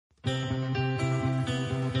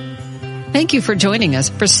Thank you for joining us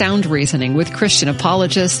for Sound Reasoning with Christian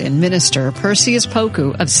apologist and minister Perseus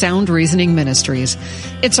Poku of Sound Reasoning Ministries.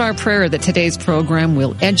 It's our prayer that today's program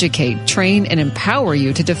will educate, train, and empower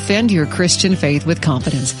you to defend your Christian faith with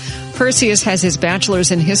confidence. Perseus has his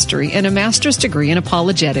bachelor's in history and a master's degree in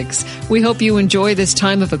apologetics. We hope you enjoy this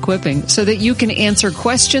time of equipping so that you can answer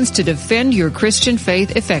questions to defend your Christian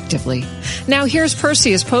faith effectively. Now here's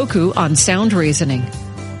Perseus Poku on Sound Reasoning.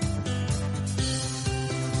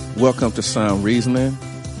 Welcome to Sound Reasoning.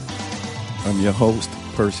 I'm your host,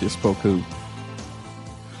 Perseus Poku.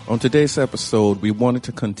 On today's episode, we wanted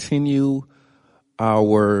to continue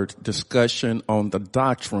our discussion on the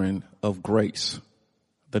doctrine of grace.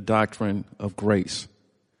 The doctrine of grace.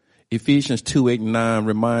 Ephesians 2:8-9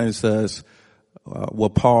 reminds us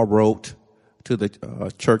what Paul wrote to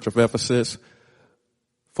the church of Ephesus.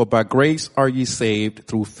 For by grace are ye saved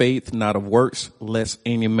through faith, not of works, lest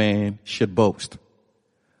any man should boast.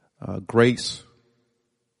 Grace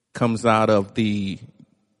comes out of the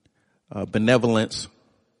benevolence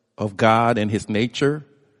of God and his nature.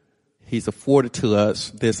 He's afforded to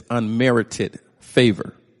us this unmerited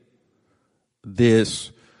favor,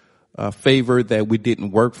 this favor that we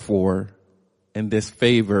didn't work for, and this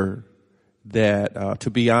favor that,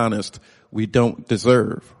 to be honest, we don't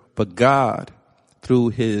deserve. But God, through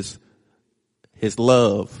his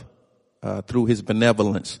love, through his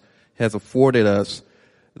benevolence, has afforded us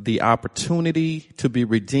the opportunity to be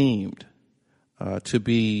redeemed, to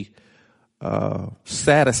be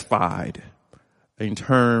satisfied in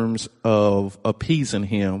terms of appeasing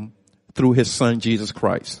him through his son, Jesus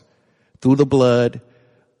Christ. Through the blood,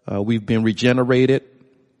 we've been regenerated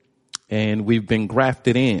and we've been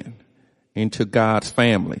grafted into God's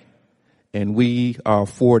family. And we are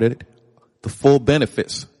afforded the full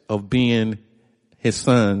benefits of being his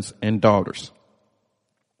sons and daughters.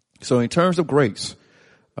 So in terms of grace,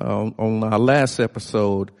 on our last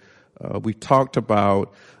episode, we talked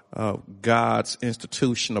about God's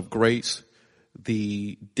institution of grace,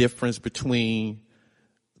 the difference between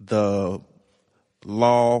the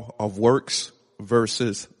law of works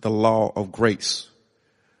versus the law of grace.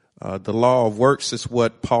 The law of works is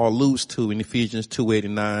what Paul alludes to in Ephesians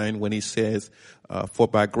 2:8-9 when he says, for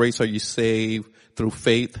by grace are you saved through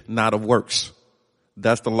faith, not of works.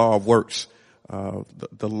 That's the law of works.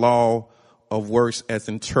 The law of works as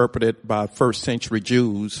interpreted by first century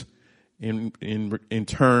Jews in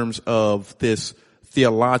terms of this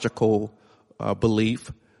theological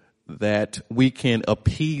belief that we can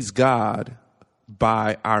appease God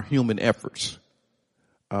by our human efforts,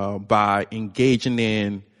 by engaging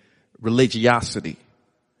in religiosity.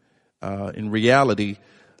 In reality,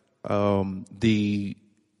 the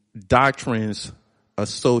doctrines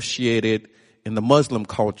associated in the Muslim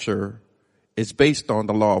culture is based on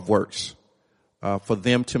the law of works. For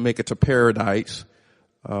them to make it to paradise,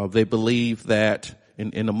 they believe that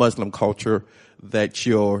in the Muslim culture that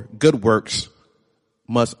your good works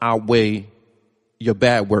must outweigh your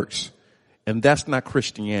bad works. And that's not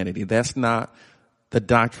Christianity. That's not the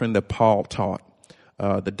doctrine that Paul taught.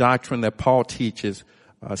 The doctrine that Paul teaches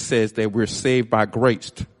says that we're saved by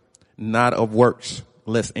grace, not of works,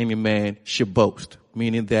 lest any man should boast.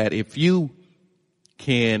 Meaning that if you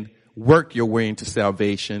can work your way into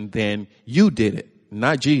salvation, then you did it,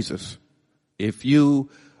 not Jesus. If you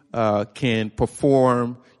can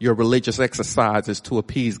perform your religious exercises to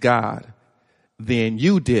appease God, then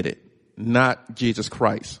you did it, not Jesus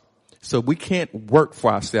Christ. So we can't work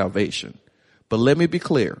for our salvation. But let me be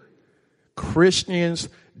clear. Christians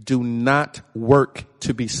do not work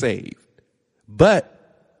to be saved,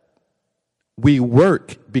 but we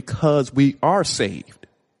work because we are saved.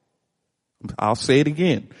 I'll say it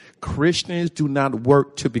again. Christians do not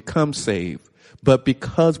work to become saved, but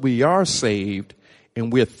because we are saved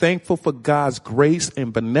and we're thankful for God's grace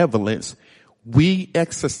and benevolence, we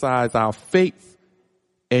exercise our faith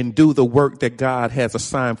and do the work that God has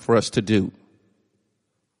assigned for us to do.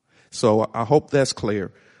 So I hope that's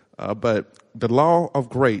clear. But the law of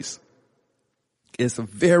grace is a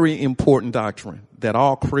very important doctrine that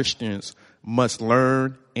all Christians must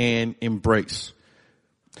learn and embrace.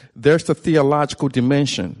 There's the theological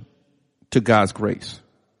dimension to God's grace.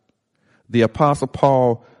 The Apostle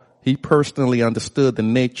Paul, he personally understood the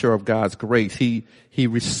nature of God's grace. He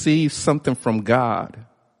received something from God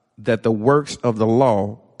that the works of the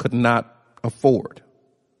law could not afford.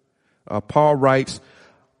 Paul writes,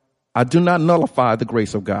 I do not nullify the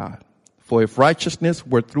grace of God, for if righteousness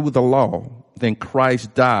were through the law, then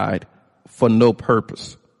Christ died for no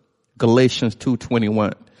purpose. Galatians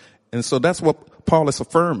 2:21. And so that's what Paul is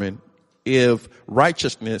affirming. If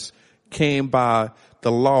righteousness came by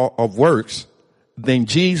the law of works, then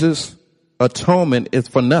Jesus atonement is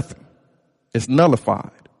for nothing. It's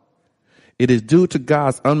nullified. It is due to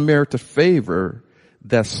God's unmerited favor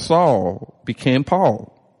that Saul became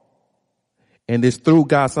Paul. And it's through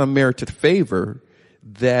God's unmerited favor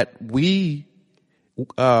that we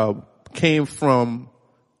came from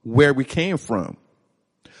where we came from.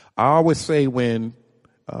 I always say when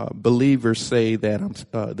believers say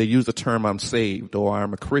that they use the term I'm saved or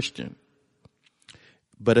I'm a Christian,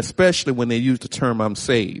 but especially when they use the term I'm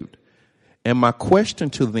saved. And my question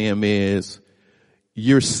to them is,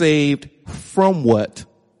 you're saved from what?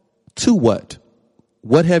 To what?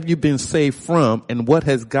 What have you been saved from, and what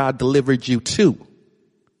has God delivered you to?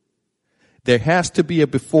 There has to be a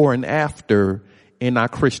before and after in our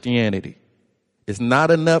Christianity. It's not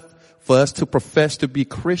enough for us to profess to be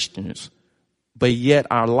Christians, but yet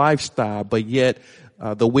our lifestyle, but yet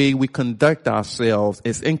the way we conduct ourselves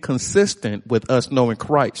is inconsistent with us knowing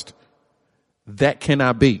Christ. That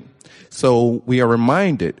cannot be. So we are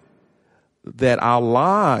reminded that our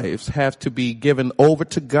lives have to be given over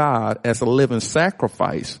to God as a living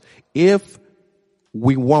sacrifice if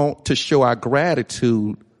we want to show our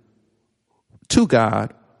gratitude to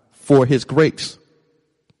God for his grace.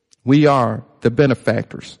 We are the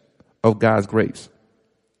benefactors of God's grace.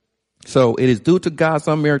 So it is due to God's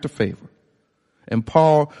unmerited favor. And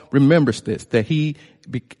Paul remembers this, that he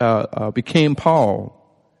became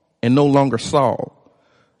Paul and no longer Saul.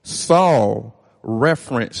 Saul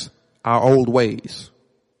referenced our old ways.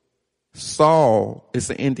 Saul is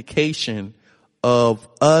an indication of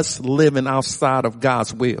us living outside of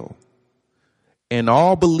God's will. And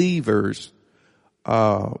all believers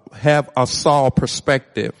have a Saul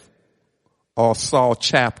perspective or Saul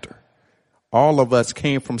chapter. All of us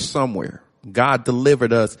came from somewhere. God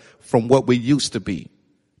delivered us from what we used to be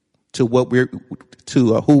to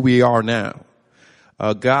who we are now.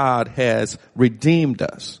 God has redeemed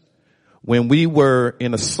us. When we were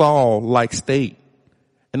in a Saul-like state,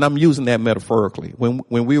 and I'm using that metaphorically, when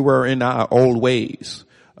we were in our old ways,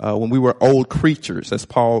 when we were old creatures, as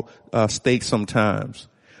Paul states sometimes,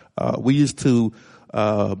 we used to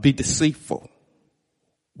be deceitful.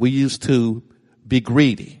 We used to be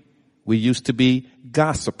greedy. We used to be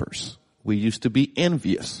gossipers. We used to be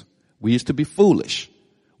envious. We used to be foolish.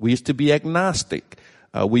 We used to be agnostic.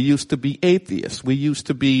 We used to be atheists. We used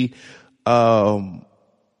to be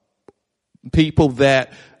people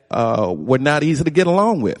that were not easy to get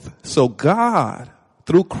along with. So God,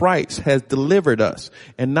 through Christ, has delivered us.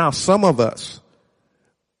 And now some of us,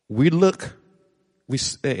 we look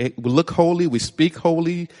holy, we speak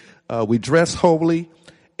holy, we dress holy,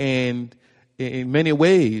 and in many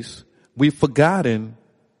ways, we've forgotten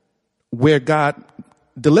where God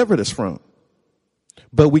delivered us from.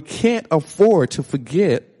 But we can't afford to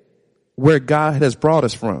forget where God has brought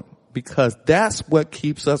us from, because that's what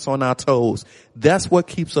keeps us on our toes. That's what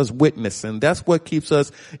keeps us witnessing. That's what keeps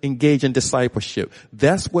us engaged in discipleship.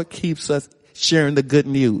 That's what keeps us sharing the good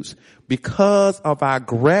news, because of our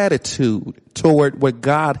gratitude toward what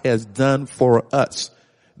God has done for us,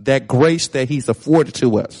 that grace that he's afforded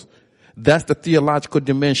to us. That's the theological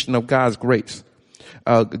dimension of God's grace.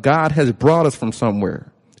 God has brought us from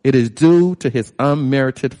somewhere. It is due to his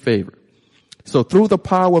unmerited favor. So through the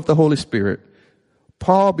power of the Holy Spirit,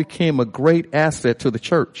 Paul became a great asset to the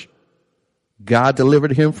church. God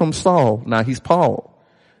delivered him from Saul. Now he's Paul.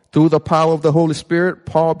 Through the power of the Holy Spirit,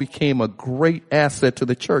 Paul became a great asset to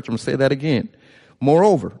the church. I'm going to say that again.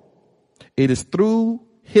 Moreover, it is through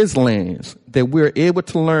his lens that we're able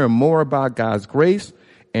to learn more about God's grace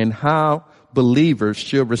and how believers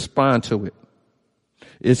should respond to it.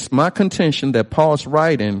 It's my contention that Paul's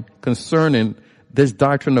writing concerning this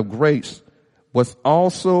doctrine of grace was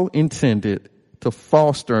also intended to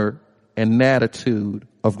foster an attitude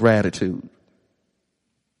of gratitude.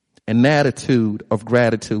 An attitude of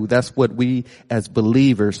gratitude. That's what we as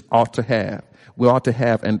believers ought to have. We ought to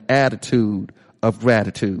have an attitude of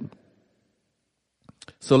gratitude.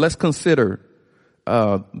 So let's consider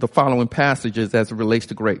the following passages as it relates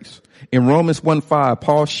to grace. In Romans 1:5,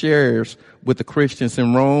 Paul shares with the Christians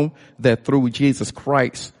in Rome that through Jesus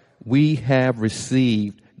Christ, we have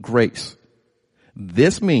received grace.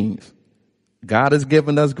 This means God has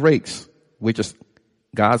given us grace, which is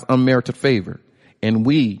God's unmerited favor. And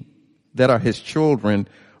we that are his children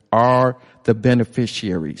are the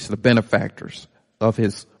beneficiaries, the benefactors of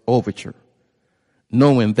his overture,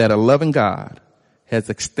 knowing that a loving God has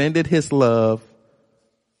extended his love,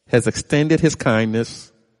 has extended his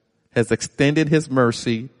kindness, has extended his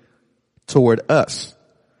mercy toward us.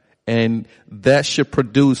 And that should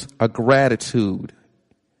produce a gratitude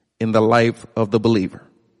in the life of the believer.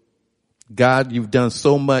 God, you've done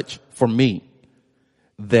so much for me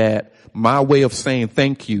that my way of saying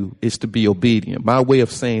thank you is to be obedient. My way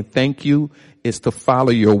of saying thank you is to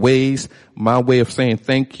follow your ways. My way of saying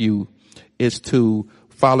thank you is to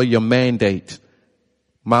follow your mandate.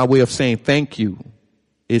 My way of saying thank you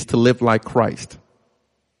is to live like Christ.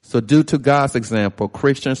 So due to God's example,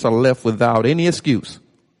 Christians are left without any excuse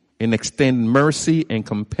in extending mercy and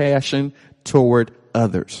compassion toward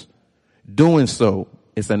others. Doing so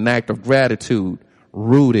is an act of gratitude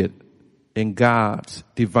rooted in God's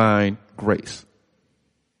divine grace.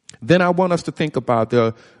 Then I want us to think about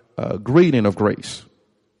the greeting of grace.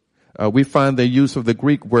 We find the use of the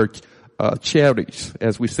Greek word charis,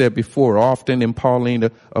 as we said before, often in Pauline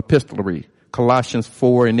epistolary, Colossians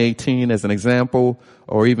 4:18 as an example,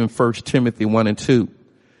 or even 1 Timothy 1:2.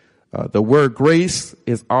 The word grace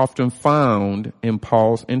is often found in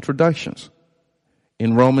Paul's introductions.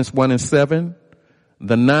 In Romans 1:7,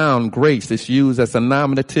 the noun grace is used as a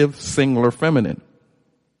nominative singular feminine.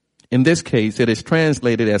 In this case, it is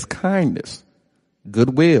translated as kindness,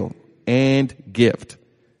 goodwill, and gift.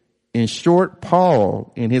 In short,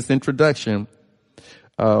 Paul, in his introduction,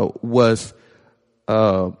 was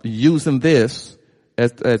using this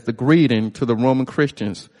as the greeting to the Roman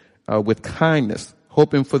Christians with kindness,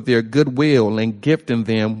 hoping for their goodwill and gifting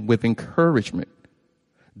them with encouragement.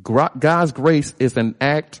 God's grace is an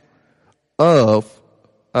act of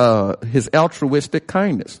his altruistic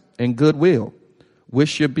kindness and goodwill, which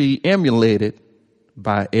should be emulated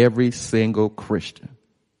by every single Christian.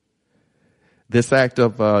 This act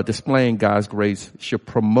of displaying God's grace should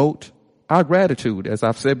promote our gratitude, as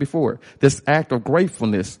I've said before. This act of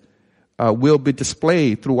gratefulness will be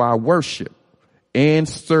displayed through our worship and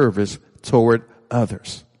service toward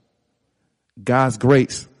others. God's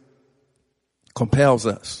grace compels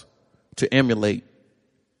us to emulate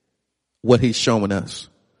what he's showing us.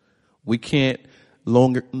 We can't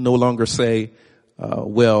no longer say,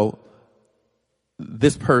 well,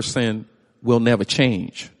 this person will never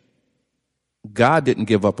change. God didn't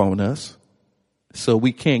give up on us, so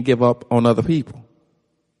we can't give up on other people.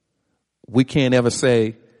 We can't ever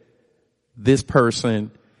say this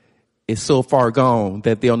person is so far gone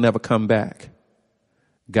that they'll never come back.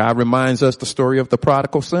 God reminds us the story of the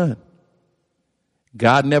prodigal son.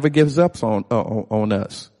 God never gives up on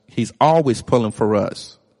us. He's always pulling for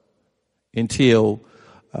us until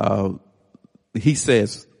he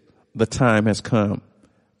says the time has come,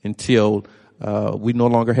 until we no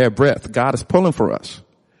longer have breath. God is pulling for us.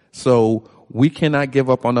 So we cannot give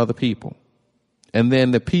up on other people. And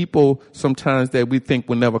then the people sometimes that we think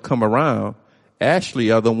will never come around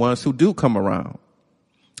actually are the ones who do come around.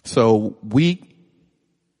 So we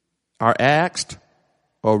are asked,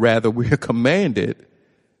 or rather we are commanded,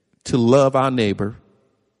 to love our neighbor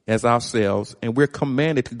as ourselves, and we're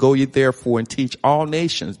commanded to go ye therefore and teach all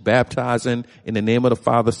nations, baptizing in the name of the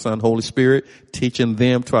Father, Son, Holy Spirit, teaching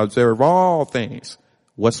them to observe all things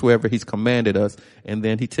whatsoever he's commanded us. And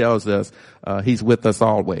then he tells us he's with us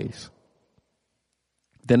always.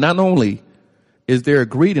 Then not only is there a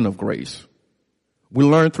greeting of grace, we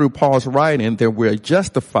learn through Paul's writing that we're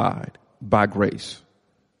justified by grace.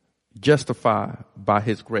 Justified by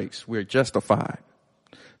his grace. We're justified.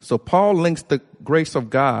 So Paul links the grace of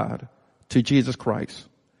God to Jesus Christ.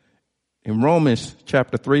 In Romans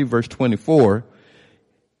chapter 3, verse 24,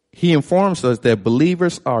 he informs us that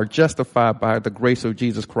believers are justified by the grace of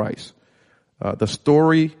Jesus Christ. The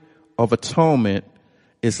story of atonement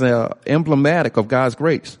is emblematic of God's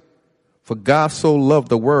grace. For God so loved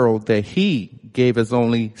the world that he gave his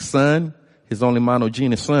only son, his only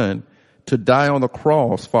monogenes son, to die on the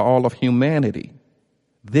cross for all of humanity.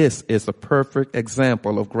 This is a perfect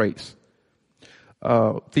example of grace.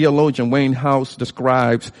 Theologian Wayne House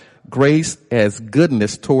describes grace as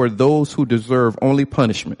goodness toward those who deserve only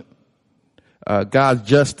punishment. God's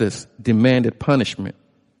justice demanded punishment.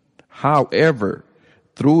 However,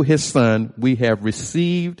 through his son, we have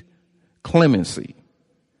received clemency.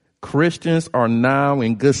 Christians are now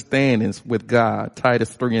in good standings with God,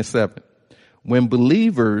 Titus 3:7. When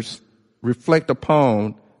believers reflect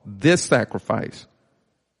upon this sacrifice,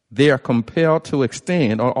 they are compelled to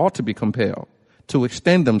extend, or ought to be compelled, to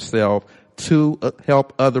extend themselves to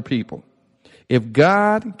help other people. If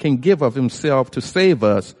God can give of himself to save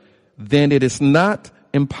us, then it is not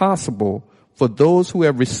impossible for those who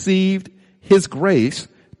have received his grace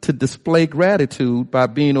to display gratitude by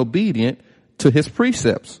being obedient to his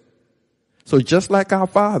precepts. So just like our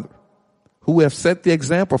Father, who have set the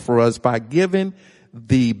example for us by giving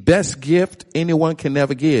the best gift anyone can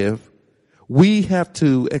ever give, we have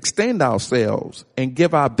to extend ourselves and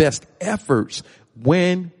give our best efforts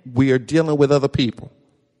when we are dealing with other people,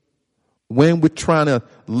 when we're trying to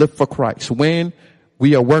live for Christ, when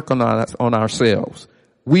We are working on ourselves.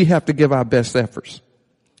 We have to give our best efforts.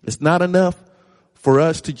 It's not enough for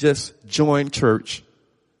us to just join church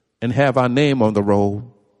and have our name on the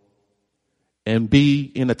roll and be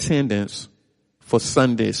in attendance for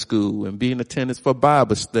Sunday school and be in attendance for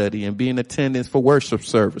Bible study and be in attendance for worship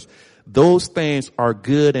service. Those things are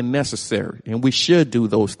good and necessary, and we should do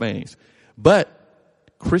those things. But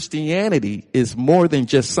Christianity is more than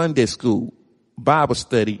just Sunday school, Bible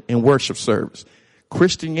study, and worship service.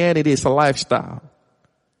 Christianity is a lifestyle.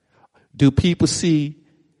 Do people see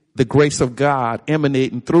the grace of God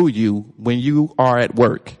emanating through you when you are at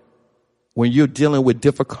work, when you're dealing with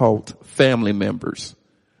difficult family members,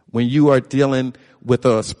 when you are dealing with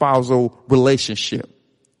a spousal relationship?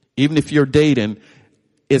 Even if you're dating,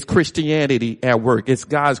 it's Christianity at work. It's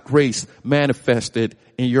God's grace manifested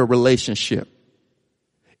in your relationship.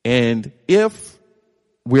 And if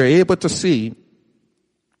we're able to see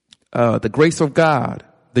the grace of God,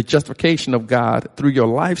 the justification of God through your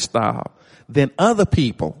lifestyle, then other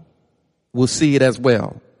people will see it as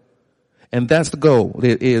well. And that's the goal.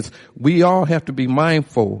 It is, we all have to be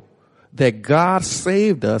mindful that God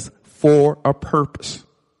saved us for a purpose.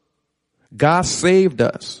 God saved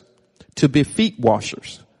us to be feet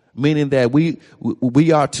washers, meaning that we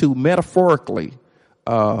are to metaphorically,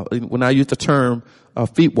 when I use the term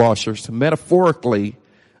feet washers, metaphorically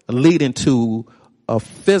leading to a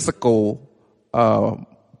physical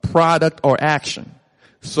product or action.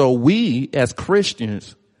 So we as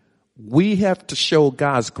Christians, we have to show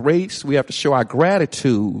God's grace. We have to show our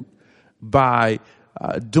gratitude by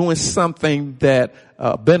doing something that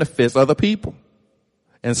benefits other people.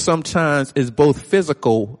 And sometimes it's both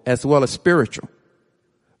physical as well as spiritual.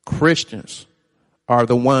 Christians are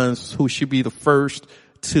the ones who should be the first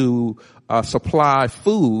to supply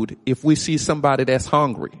food if we see somebody that's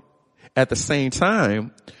hungry. At the same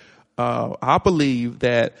time, I believe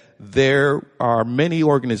that there are many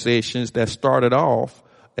organizations that started off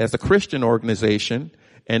as a Christian organization,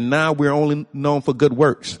 and now we're only known for good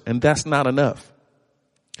works, and that's not enough.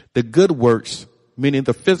 The good works, meaning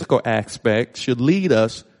the physical aspect, should lead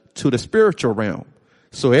us to the spiritual realm.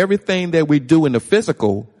 So everything that we do in the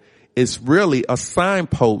physical is really a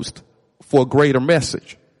signpost for a greater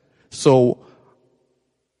message. So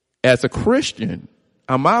as a Christian,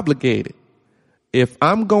 I'm obligated. If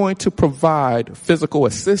I'm going to provide physical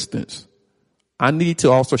assistance, I need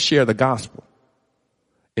to also share the gospel.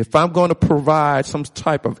 If I'm going to provide some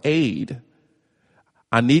type of aid,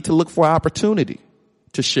 I need to look for opportunity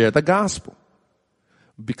to share the gospel.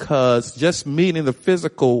 Because just meeting the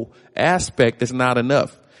physical aspect is not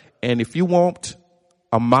enough. And if you want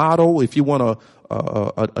a model, if you want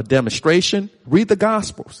a demonstration, read the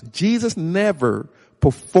Gospels. Jesus never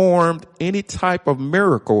performed any type of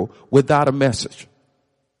miracle without a message.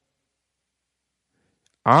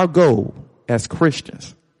 Our goal as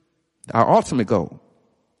Christians, our ultimate goal,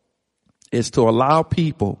 is to allow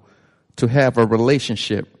people to have a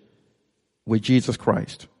relationship with Jesus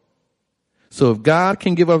Christ. So if God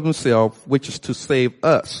can give of himself, which is to save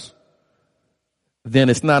us, then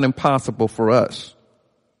it's not impossible for us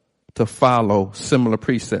to follow similar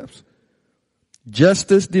precepts.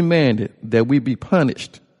 Justice demanded that we be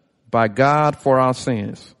punished by God for our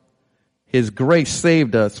sins. His grace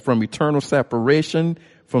saved us from eternal separation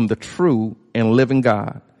from the true and living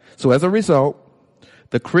God. So as a result,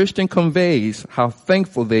 the Christian conveys how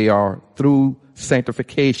thankful they are through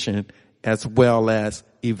sanctification as well as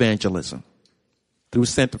evangelism. Through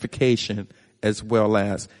sanctification as well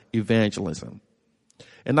as evangelism.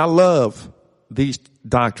 And I love these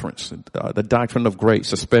doctrines, the doctrine of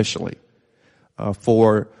grace especially,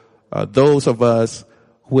 for those of us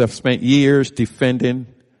who have spent years defending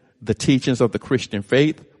the teachings of the Christian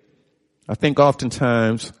faith. I think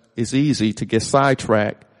oftentimes it's easy to get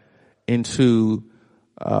sidetracked into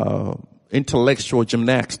intellectual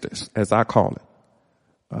gymnastics, as I call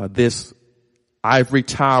it. This ivory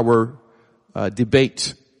tower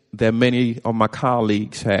debate that many of my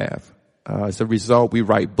colleagues have. As a result, we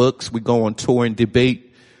write books, we go on tour and debate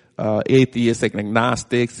atheists and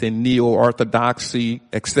agnostics and neo-orthodoxy,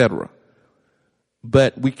 etc.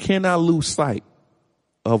 But we cannot lose sight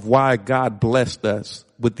of why God blessed us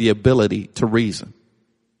with the ability to reason.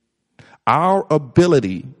 Our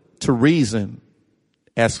ability to reason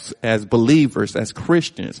as believers, as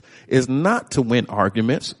Christians, is not to win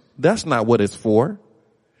arguments. That's not what it's for.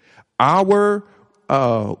 Our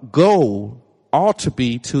goal ought to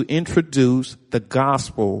be to introduce the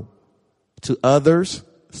gospel to others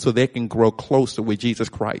so they can grow closer with Jesus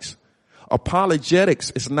Christ.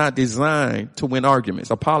 Apologetics is not designed to win arguments.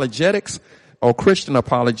 Apologetics, or Christian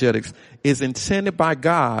apologetics, is intended by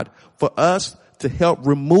God for us to help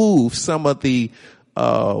remove some of the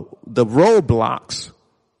roadblocks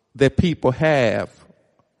that people have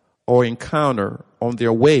or encounter on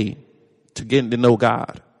their way to getting to know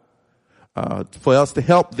God. For us to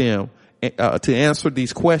help them to answer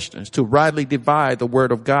these questions, to rightly divide the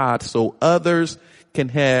word of God so others can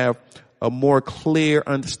have a more clear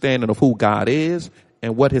understanding of who God is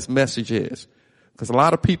and what his message is. Because a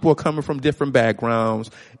lot of people are coming from different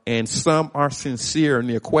backgrounds, and some are sincere in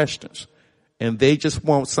their questions, and they just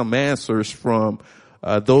want some answers from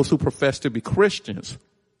those who profess to be Christians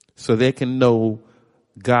so they can know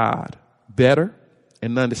God better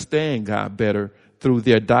and understand God better through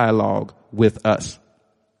their dialogue with us.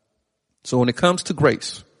 So when it comes to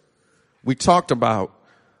grace, we talked about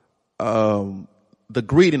the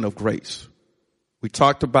greeting of grace. We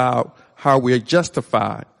talked about how we are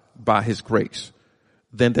justified by his grace.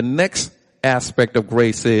 Then the next aspect of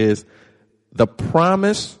grace is the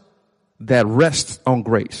promise that rests on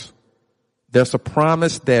grace. There's a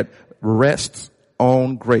promise that rests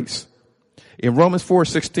on grace. In Romans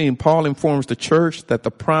 4:16, Paul informs the church that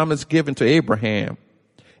the promise given to Abraham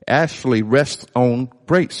actually rests on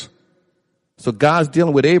grace. So God's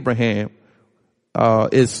dealing with Abraham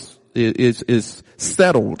is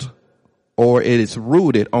settled, or it is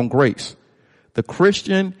rooted on grace. The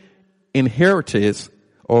Christian inheritance,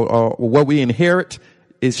 or what we inherit,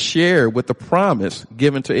 is shared with the promise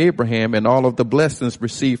given to Abraham, and all of the blessings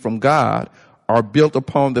received from God are built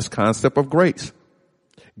upon this concept of grace.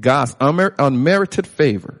 God's unmerited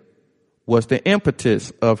favor was the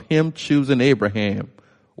impetus of him choosing Abraham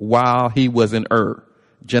while he was in Ur.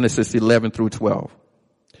 Genesis 11-12.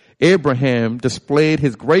 Abraham displayed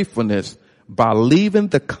his gratefulness by leaving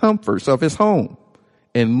the comforts of his home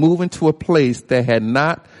and moving to a place that had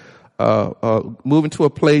not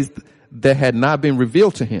been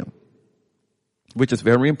revealed to him, which is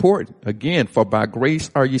very important. Again, for by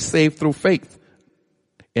grace are you saved through faith.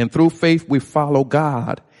 And through faith we follow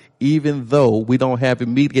God, even though we don't have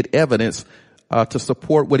immediate evidence to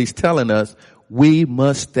support what he's telling us. We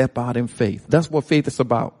must step out in faith. That's what faith is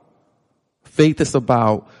about. Faith is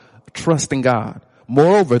about trusting God.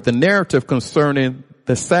 Moreover, the narrative concerning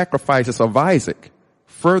the sacrifices of Isaac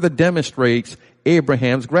further demonstrates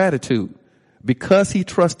Abraham's gratitude. Because he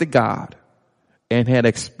trusted God and had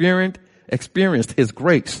experienced his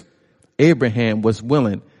grace, Abraham was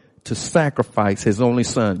willing to sacrifice his only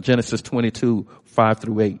son. Genesis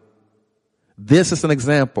 22:5-8. This is an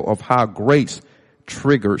example of how grace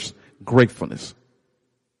triggers gratefulness.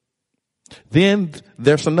 Then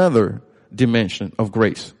there's another dimension of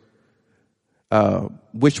grace,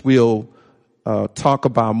 which we'll talk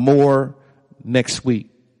about more next week.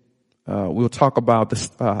 We'll talk about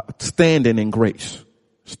the standing in grace.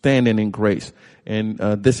 Standing in grace. And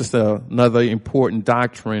this is another important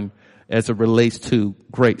doctrine as it relates to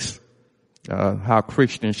grace, how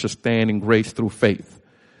Christians should stand in grace through faith.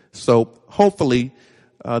 So hopefully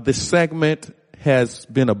this segment has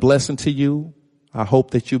been a blessing to you. I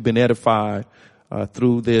hope that you've been edified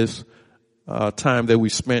through this time that we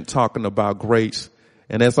spent talking about grace.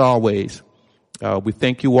 And as always, we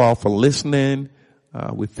thank you all for listening.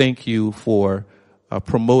 We thank you for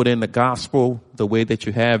promoting the gospel the way that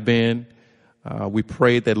you have been. We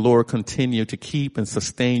pray that Lord continue to keep and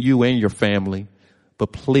sustain you and your family.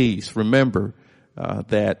 But please remember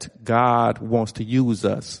that God wants to use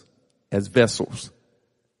us as vessels,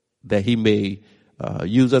 that he may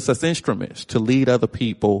use us as instruments to lead other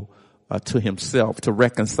people to himself, to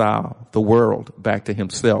reconcile the world back to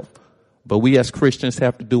himself. But we as Christians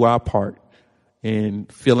have to do our part in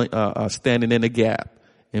standing in the gap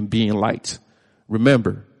and being lights.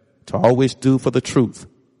 Remember to always do for the truth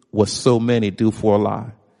what so many do for a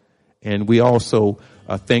lie. And we also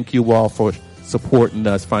thank you all for supporting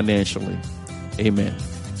us financially. Amen.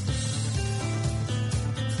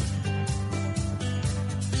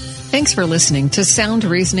 Thanks for listening to Sound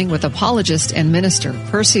Reasoning with apologist and minister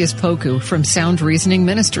Perseus Poku from Sound Reasoning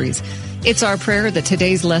Ministries. It's our prayer that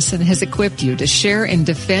today's lesson has equipped you to share and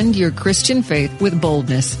defend your Christian faith with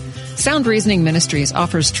boldness. Sound Reasoning Ministries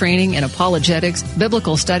offers training in apologetics,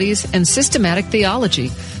 biblical studies, and systematic theology.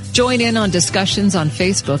 Join in on discussions on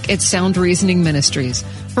Facebook at Sound Reasoning Ministries.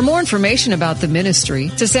 For more information about the ministry,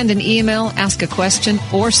 to send an email, ask a question,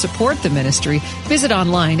 or support the ministry, visit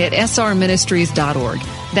online at srministries.org.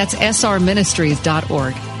 That's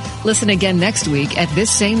srministries.org. Listen again next week at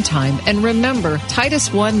this same time. And remember, Titus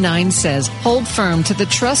 1:9 says, hold firm to the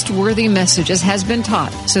trustworthy message as has been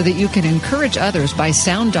taught, so that you can encourage others by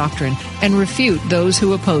sound doctrine and refute those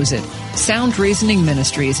who oppose it. Sound Reasoning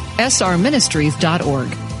Ministries,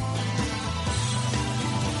 srministries.org.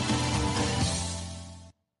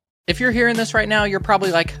 If you're hearing this right now, you're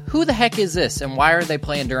probably like, who the heck is this? And why are they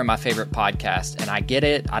playing during my favorite podcast? And I get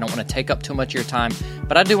it. I don't want to take up too much of your time,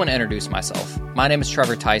 but I do want to introduce myself. My name is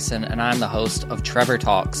Trevor Tyson, and I'm the host of Trevor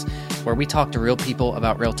Talks, where we talk to real people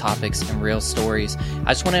about real topics and real stories.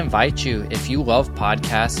 I just want to invite you, if you love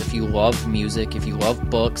podcasts, if you love music, if you love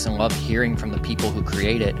books and love hearing from the people who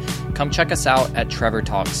create it, come check us out at Trevor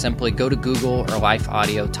Talks. Simply go to Google or Life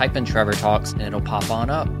Audio, type in Trevor Talks, and it'll pop on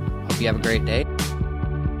up. Hope you have a great day.